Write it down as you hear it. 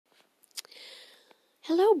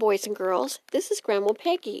Hello, boys and girls. This is Grandma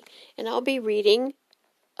Peggy, and I'll be reading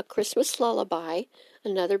A Christmas Lullaby,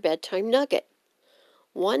 another bedtime nugget.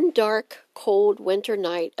 One dark, cold winter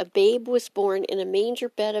night, a babe was born in a manger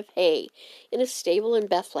bed of hay in a stable in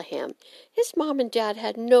Bethlehem. His mom and dad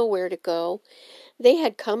had nowhere to go. They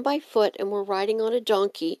had come by foot and were riding on a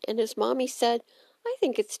donkey, and his mommy said, "I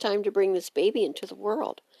think it's time to bring this baby into the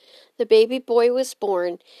world." The baby boy was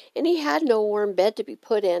born, and he had no warm bed to be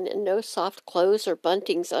put in and no soft clothes or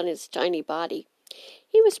buntings on his tiny body.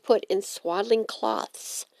 He was put in swaddling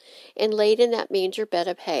cloths and laid in that manger bed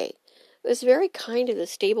of hay. It was very kind of the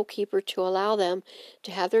stable keeper to allow them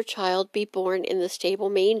to have their child be born in the stable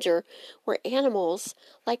manger where animals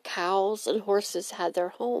like cows and horses had their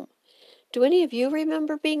home. Do any of you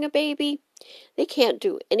remember being a baby? They can't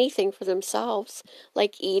do anything for themselves,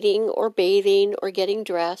 like eating or bathing or getting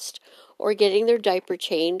dressed or getting their diaper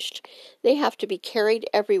changed. They have to be carried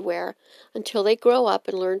everywhere until they grow up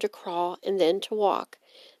and learn to crawl and then to walk.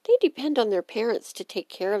 They depend on their parents to take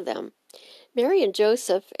care of them. Mary and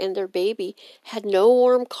Joseph and their baby had no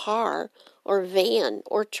warm car or van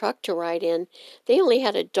or truck to ride in. They only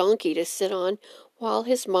had a donkey to sit on while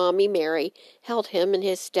his mommy Mary held him and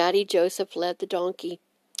his daddy Joseph led the donkey.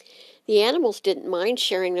 The animals didn't mind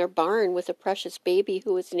sharing their barn with a precious baby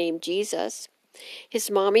who was named Jesus.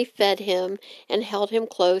 His mommy fed him and held him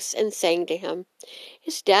close and sang to him.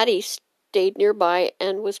 His daddy stayed nearby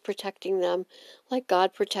and was protecting them like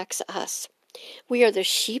God protects us. We are the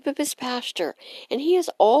sheep of his pasture, and he is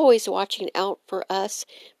always watching out for us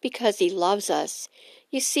because he loves us.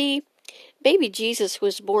 You see, baby Jesus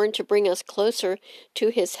was born to bring us closer to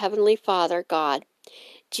his heavenly Father, God.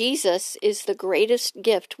 Jesus is the greatest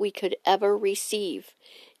gift we could ever receive.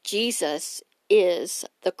 Jesus is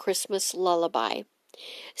the Christmas lullaby.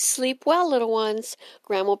 Sleep well, little ones.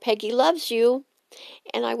 Grandma Peggy loves you.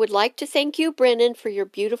 And I would like to thank you, Brennan, for your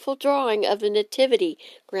beautiful drawing of the Nativity.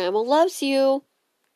 Grandma loves you.